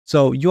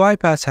So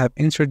UiPath have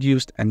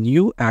introduced a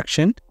new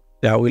action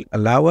that will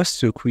allow us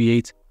to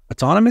create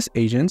autonomous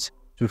agents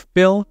to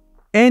fill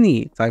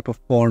any type of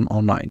form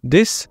online.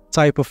 This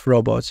type of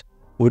robot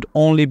would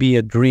only be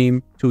a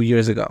dream 2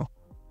 years ago.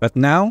 But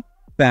now,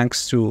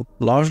 thanks to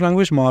large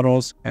language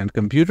models and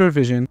computer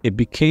vision, it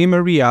became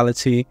a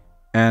reality,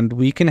 and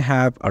we can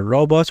have a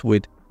robot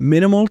with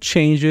minimal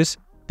changes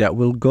that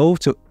will go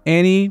to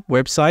any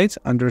website,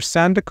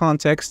 understand the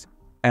context,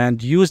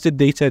 and use the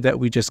data that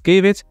we just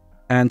gave it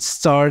and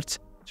start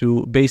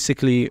to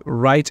basically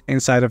write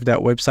inside of that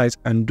website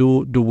and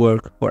do the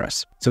work for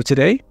us. So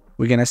today,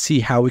 we're going to see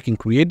how we can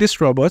create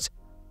this robot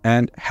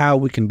and how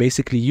we can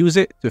basically use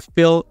it to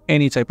fill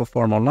any type of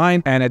form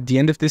online. And at the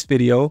end of this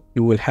video,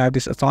 you will have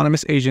this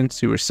autonomous agent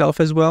to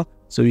yourself as well,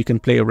 so you can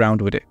play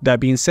around with it.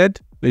 That being said,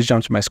 let's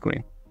jump to my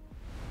screen.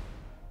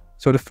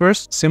 So the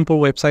first simple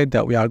website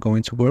that we are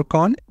going to work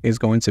on is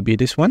going to be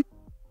this one.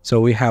 So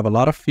we have a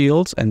lot of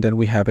fields, and then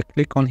we have a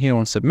click on here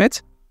on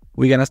submit.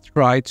 We're going to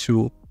try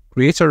to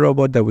create a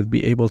robot that will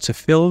be able to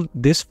fill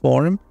this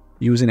form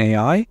using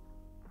AI.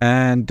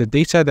 And the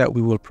data that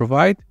we will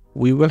provide,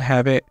 we will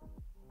have it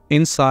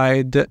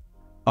inside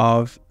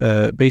of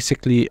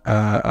basically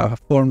a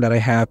form that I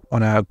have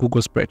on a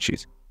Google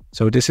spreadsheet.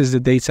 So this is the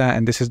data,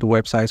 and this is the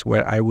website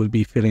where I will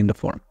be filling the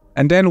form.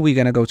 And then we're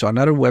going to go to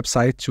another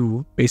website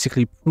to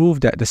basically prove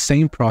that the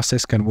same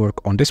process can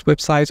work on this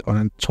website, on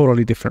a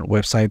totally different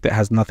website that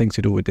has nothing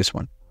to do with this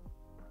one.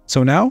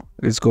 So now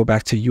let's go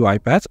back to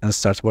UiPath and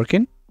start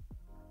working.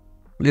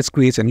 Let's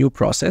create a new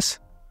process.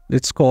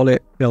 Let's call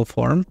it fill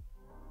form.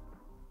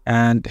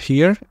 And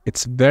here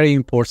it's very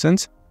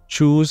important,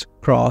 choose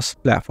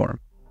cross-platform.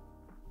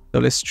 So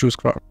let's choose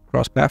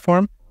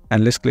cross-platform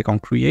and let's click on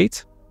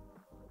create.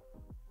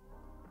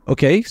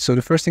 Okay, so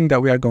the first thing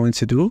that we are going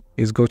to do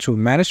is go to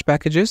manage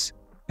packages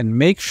and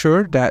make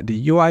sure that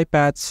the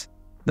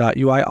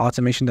UiPath.UI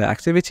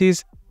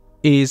automation.activities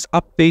is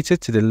updated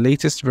to the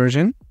latest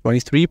version,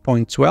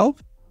 23.12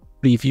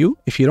 preview.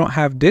 If you don't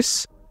have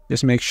this,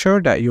 just make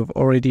sure that you've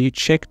already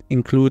checked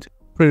include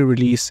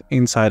pre-release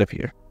inside of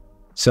here.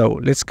 So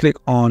let's click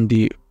on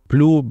the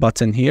blue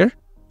button here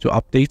to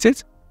update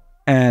it,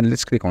 and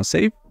let's click on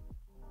save.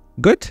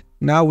 Good,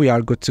 now we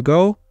are good to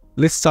go.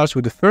 Let's start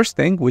with the first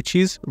thing, which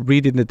is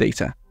reading the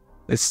data.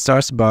 Let's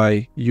start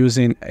by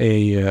using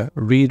a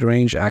read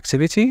range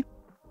activity.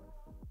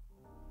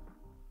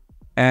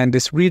 And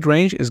this read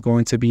range is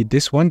going to be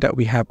this one that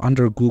we have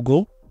under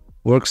Google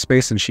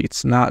Workspace and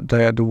Sheets, not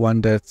the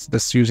one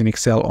that's using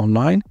Excel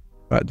online,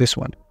 but this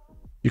one.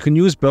 You can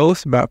use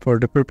both, but for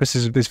the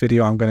purposes of this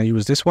video, I'm going to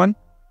use this one.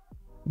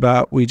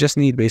 But we just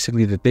need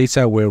basically the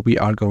data where we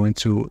are going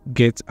to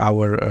get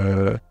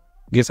our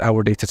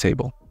data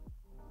table.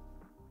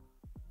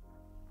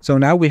 So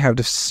now we have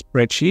the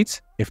spreadsheet.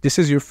 If this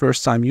is your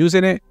first time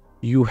using it,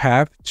 you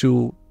have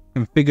to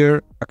configure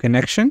a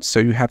connection.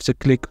 So you have to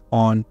click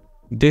on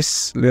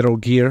this little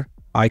gear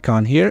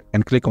icon here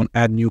and click on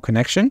add new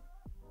connection.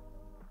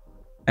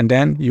 And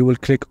then you will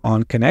click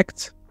on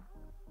connect.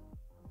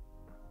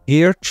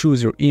 Here,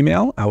 choose your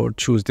email. I will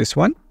choose this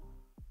one.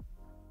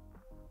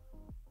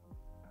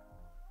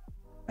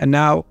 And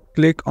now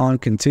click on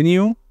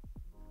continue,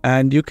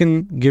 and you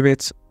can give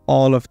it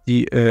all of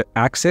the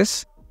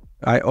access.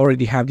 I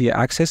already have the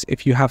access.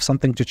 If you have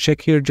something to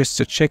check here, just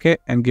to check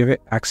it and give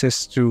it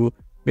access to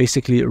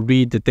basically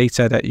read the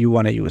data that you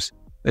want to use.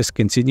 Let's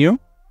continue.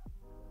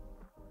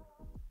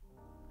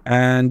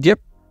 And yep,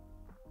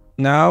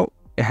 now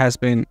it has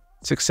been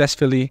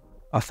successfully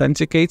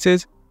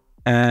authenticated.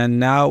 And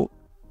now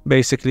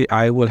basically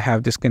I will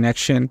have this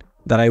connection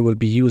that I will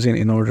be using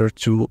in order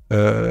to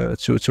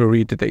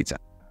read the data.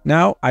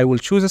 Now I will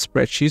choose a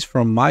spreadsheet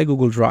from my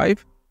Google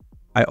Drive.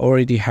 I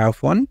already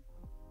have one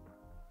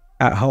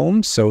at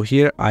home. So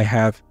here I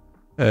have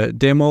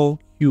demo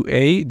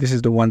QA. This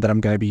is the one that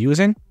I'm going to be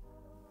using.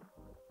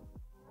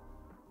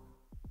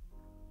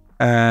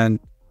 And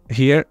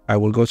here I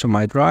will go to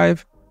my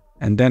drive,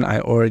 and then I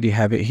already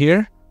have it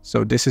here.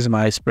 So this is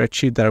my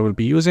spreadsheet that I will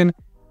be using.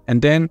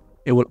 And then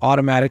it will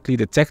automatically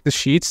detect the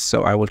sheets.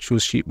 So I will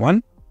choose sheet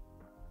 1.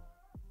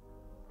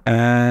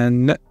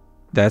 And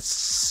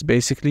that's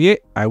basically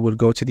it. I will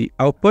go to the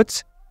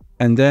output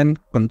and then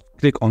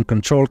click on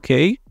Control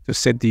K to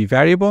set the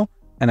variable,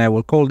 and I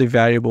will call the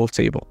variable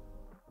table.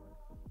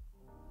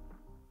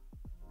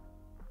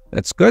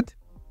 That's good.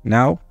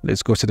 Now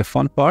let's go to the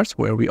fun part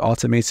where we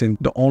automating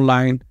the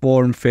online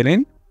form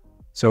filling.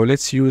 So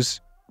let's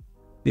use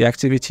the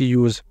activity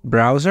use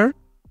browser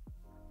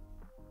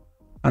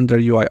under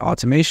UI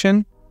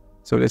automation.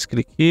 So let's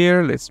click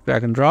here, let's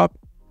drag and drop.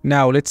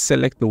 Now let's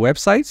select the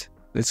website.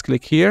 Let's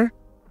click here,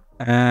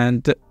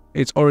 and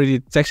it's already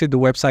detected the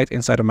website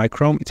inside of my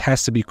Chrome. It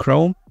has to be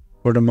Chrome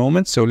for the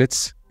moment. So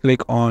let's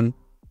click on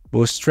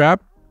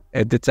Bootstrap.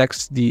 It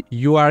detects the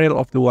URL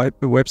of the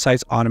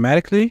website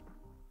automatically.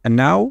 And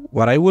now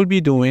what I will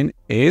be doing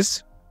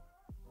is,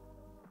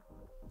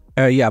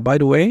 by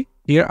the way,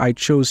 here I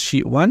chose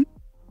sheet 1.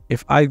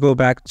 If I go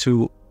back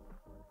to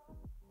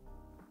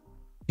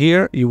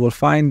here, you will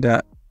find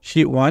that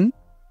sheet 1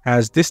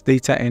 has this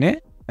data in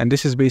it. And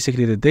this is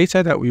basically the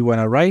data that we want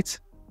to write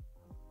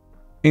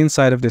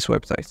inside of this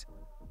website.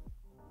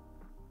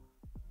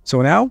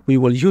 So now we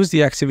will use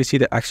the activity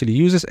that actually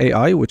uses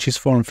AI, which is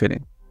form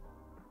filling.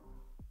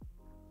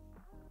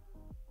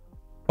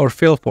 Or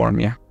fill form,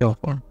 yeah, fill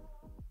form.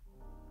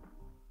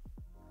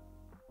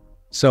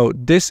 So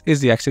this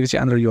is the activity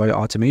under UI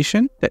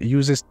automation that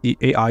uses the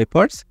AI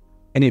parts,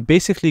 and it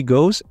basically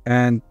goes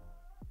and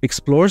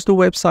explores the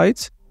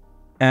website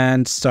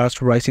and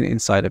starts writing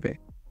inside of it.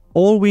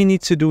 All we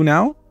need to do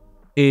now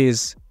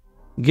is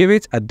give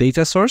it a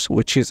data source,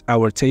 which is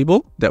our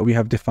table that we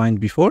have defined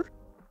before.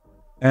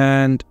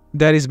 And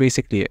that is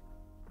basically it.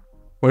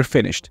 We're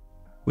finished.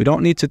 We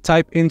don't need to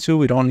type into,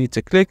 we don't need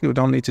to click, we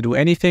don't need to do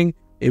anything.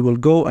 It will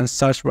go and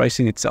start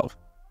writing itself.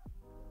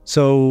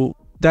 So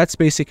that's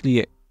basically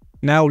it.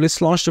 Now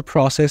let's launch the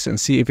process and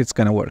see if it's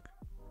going to work.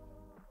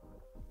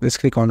 Let's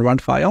click on Run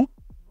File.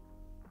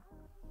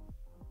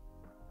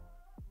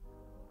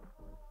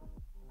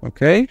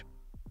 Okay,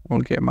 I'll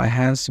get my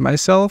hands to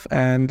myself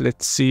and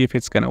let's see if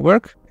it's going to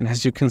work. And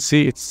as you can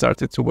see, it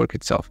started to work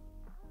itself.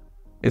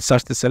 It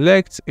starts to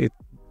select, it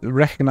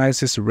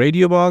recognizes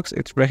radio box,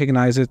 it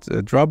recognizes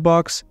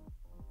Dropbox,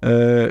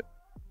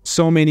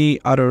 so many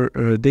other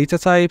data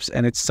types,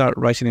 and it starts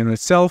writing in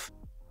itself.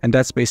 And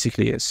that's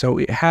basically it. So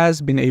it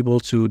has been able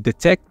to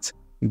detect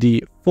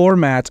the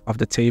format of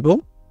the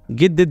table,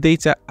 get the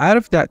data out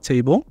of that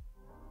table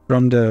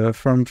from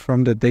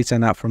the data,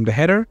 not from the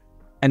header,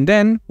 and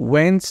then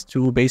went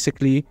to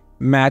basically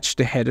match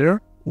the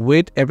header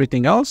with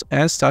everything else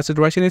and started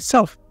writing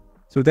itself.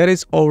 So that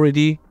is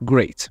already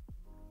great.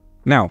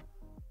 Now,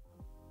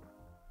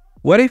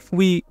 what if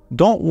we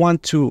don't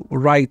want to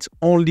write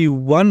only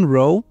one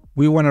row?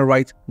 We want to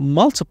write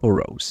multiple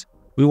rows.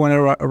 We want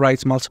to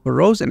write multiple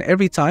rows, and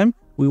every time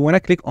we want to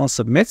click on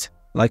submit,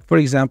 like for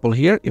example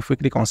here, if we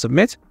click on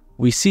submit,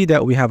 we see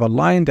that we have a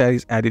line that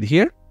is added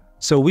here.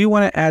 So we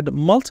want to add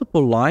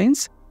multiple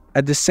lines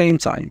at the same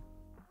time.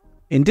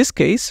 In this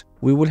case,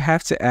 we will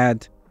have to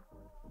add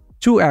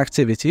two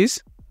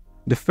activities.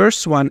 The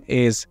first one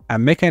is a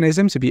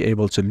mechanism to be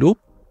able to loop,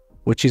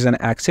 which is an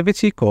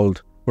activity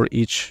called for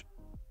each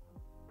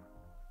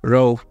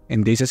row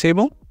in data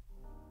table.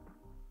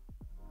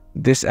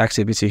 This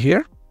activity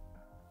here.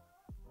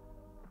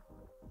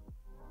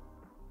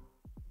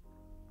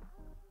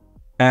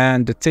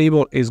 And the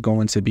table is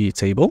going to be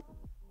table.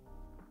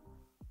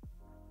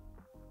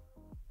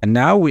 And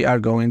now we are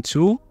going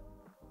to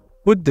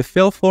put the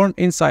fill form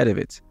inside of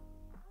it.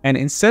 And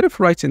instead of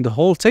writing the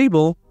whole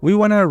table, we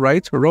want to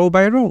write row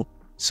by row.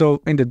 So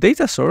in the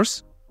data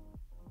source,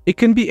 it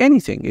can be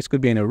anything. It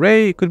could be an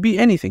array, it could be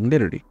anything,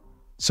 literally.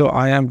 So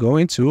I am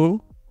going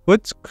to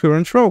put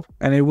current row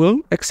and it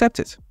will accept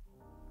it.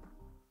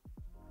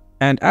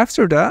 And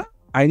after that,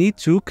 I need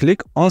to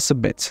click on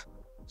submit.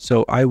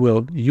 So I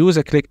will use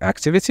a click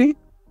activity.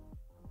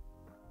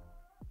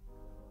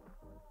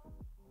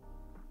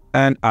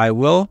 And I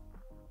will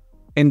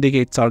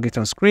indicate target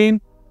on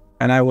screen.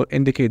 And I will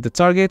indicate the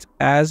target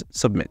as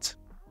submit.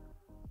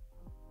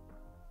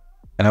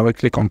 And I will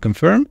click on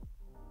confirm.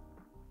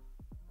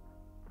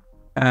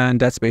 And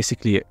that's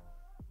basically it.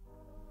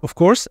 Of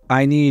course,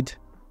 I need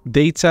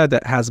data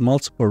that has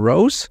multiple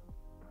rows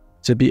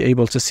to be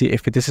able to see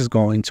if this is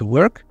going to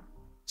work.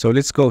 So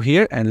let's go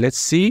here and let's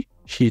see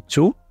sheet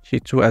 2.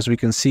 Sheet 2, as we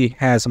can see,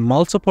 has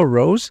multiple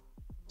rows.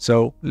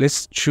 So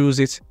let's choose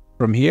it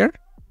from here.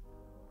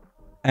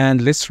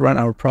 And let's run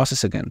our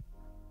process again.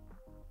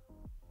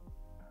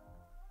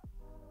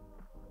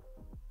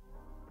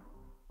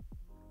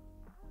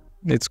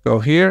 Let's go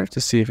here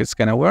to see if it's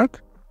going to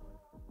work.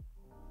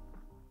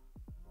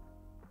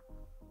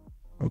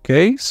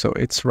 Okay, so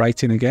it's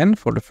writing again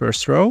for the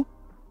first row.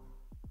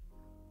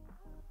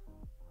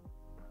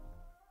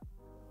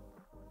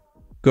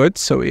 Good,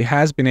 so it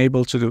has been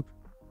able to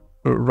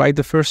write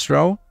the first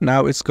row.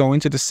 Now it's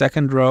going to the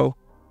second row,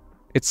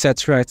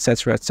 etc.,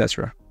 etc.,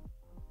 etc.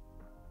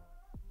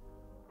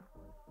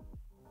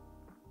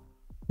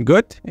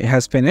 Good, it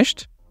has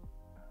finished.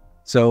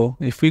 So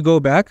if we go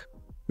back,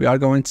 we are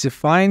going to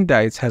find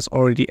that it has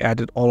already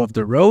added all of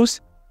the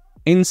rows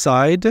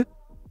inside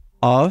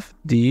of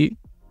the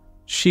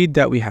sheet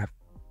that we have.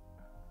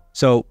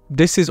 So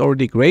this is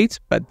already great,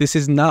 but this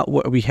is not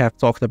what we have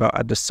talked about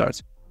at the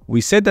start.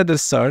 We said at the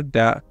start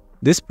that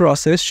this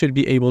process should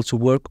be able to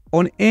work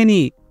on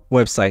any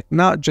website,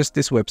 not just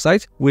this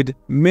website, with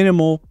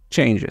minimal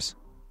changes.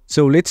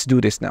 So let's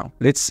do this now.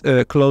 Let's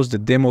close the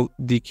demo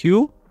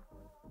DQ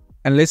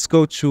and let's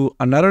go to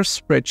another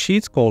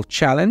spreadsheet called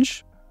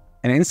challenge.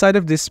 And inside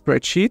of this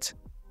spreadsheet,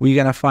 we're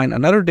going to find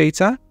another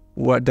data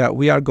that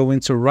we are going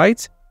to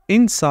write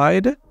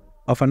inside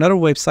of another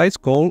website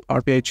called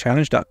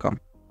rpachallenge.com.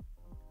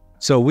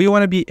 So we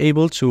want to be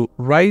able to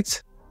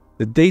write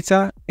the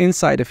data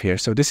inside of here.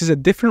 So this is a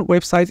different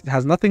website. It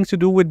has nothing to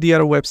do with the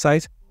other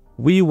website.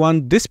 We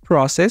want this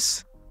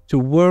process to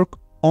work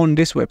on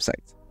this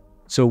website.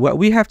 So what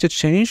we have to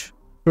change,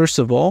 first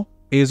of all,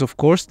 is of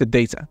course the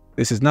data.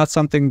 This is not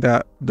something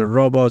that the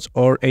robots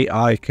or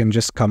AI can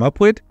just come up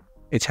with.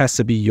 It has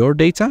to be your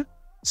data.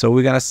 So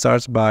we're going to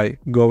start by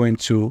going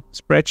to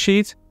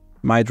Spreadsheet,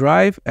 My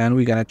Drive, and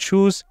we're going to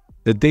choose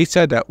the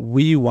data that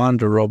we want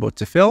the robot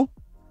to fill.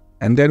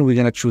 And then we're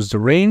going to choose the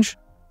range.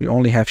 We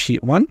only have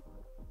sheet 1.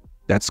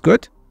 That's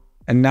good.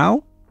 And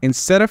now,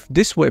 instead of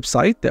this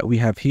website that we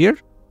have here,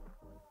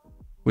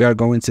 we are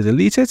going to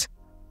delete it.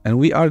 And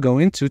we are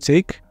going to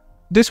take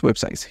this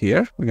website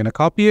here. We're going to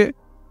copy it.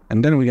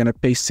 And then we're going to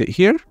paste it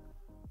here.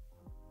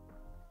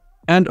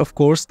 And of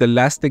course, the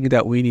last thing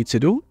that we need to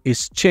do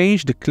is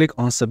change the click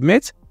on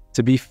submit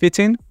to be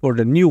fitting for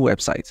the new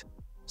website.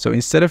 So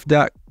instead of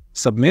that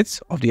submit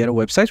of the other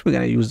website, we're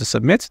going to use the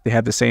submit. They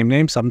have the same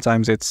name.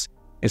 Sometimes it's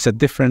a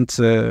different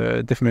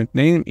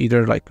name,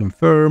 either like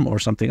confirm or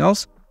something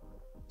else.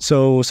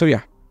 So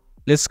yeah,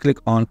 let's click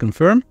on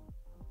confirm.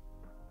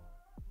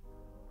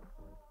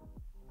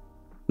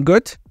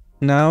 Good.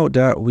 Now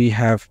that we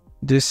have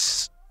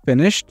this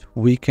finished,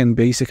 we can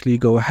basically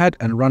go ahead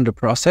and run the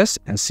process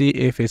and see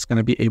if it's going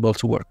to be able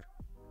to work.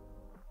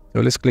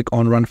 So let's click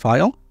on run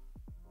file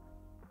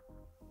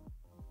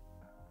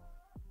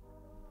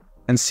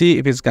and see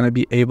if it's going to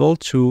be able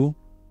to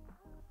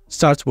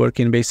start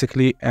working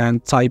basically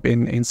and type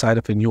in inside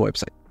of a new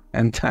website.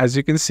 And as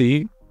you can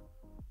see,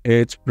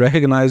 it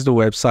recognized the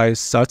website,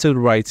 started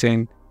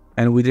writing,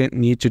 and we didn't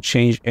need to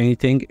change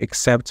anything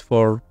except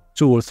for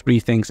 2 or 3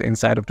 things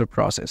inside of the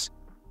process.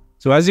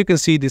 So as you can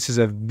see, this is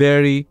a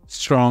very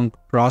strong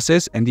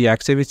process, and the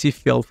activity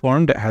fill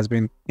form that has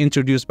been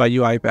introduced by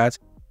UiPath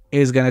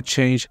is going to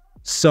change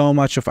so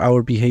much of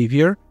our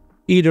behavior,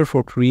 either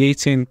for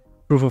creating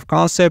proof of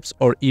concepts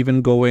or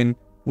even going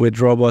with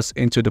robots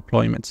into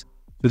deployment.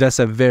 So that's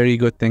a very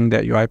good thing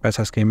that UiPath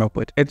has came up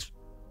with.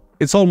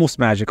 It's almost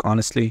magic,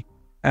 honestly.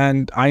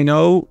 And I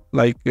know,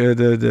 like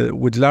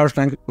with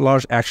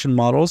large action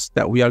models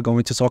that we are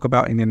going to talk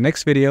about in the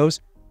next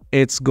videos,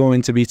 it's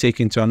going to be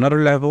taken to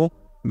another level.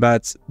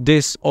 But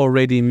this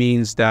already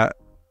means that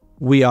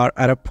we are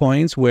at a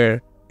point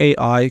where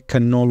AI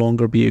can no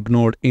longer be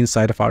ignored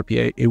inside of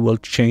RPA. It will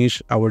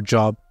change our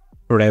job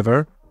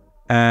forever.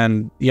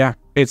 And yeah,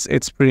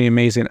 it's pretty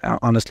amazing,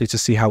 honestly, to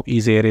see how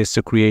easy it is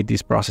to create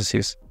these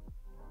processes.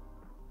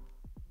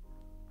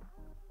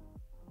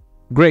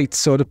 Great,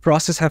 so the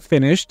process have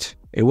finished.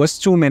 It was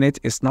 2 minutes.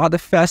 It's not the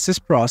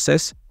fastest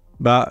process,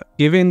 but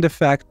given the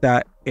fact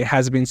that it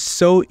has been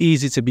so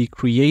easy to be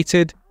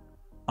created,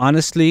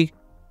 honestly,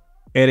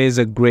 it is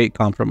a great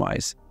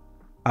compromise.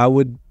 I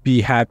would be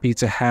happy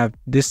to have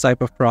this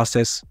type of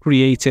process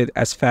created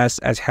as fast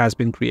as has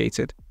been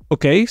created.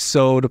 Okay,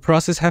 so the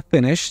process have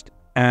finished.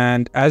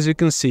 And as you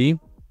can see,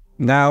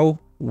 now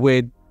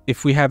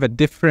if we have a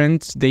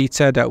different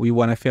data that we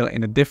want to fill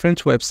in a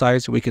different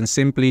website, we can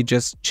simply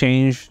just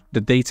change the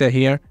data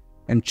here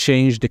and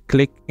change the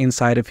click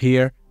inside of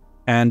here.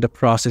 And the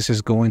process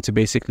is going to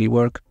basically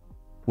work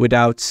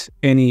without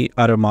any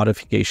other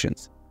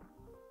modifications.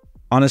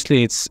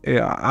 Honestly,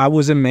 I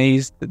was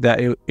amazed that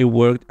it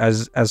worked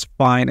as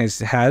fine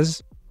as it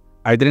has.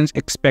 I didn't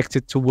expect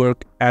it to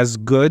work as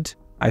good.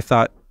 I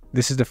thought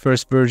this is the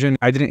first version.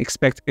 I didn't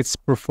expect its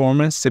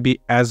performance to be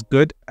as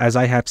good as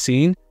I have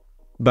seen,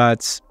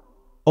 but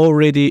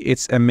already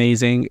it's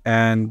amazing.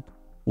 And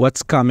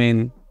what's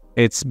coming,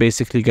 it's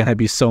basically going to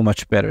be so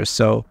much better.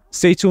 So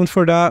stay tuned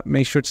for that.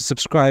 Make sure to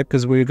subscribe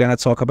because we're going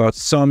to talk about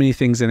so many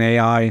things in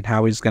AI and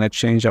how it's going to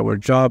change our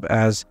job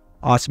as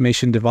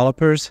automation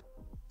developers.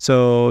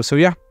 So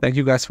yeah, thank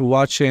you guys for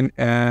watching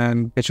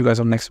and catch you guys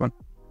on the next one.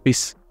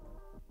 Peace.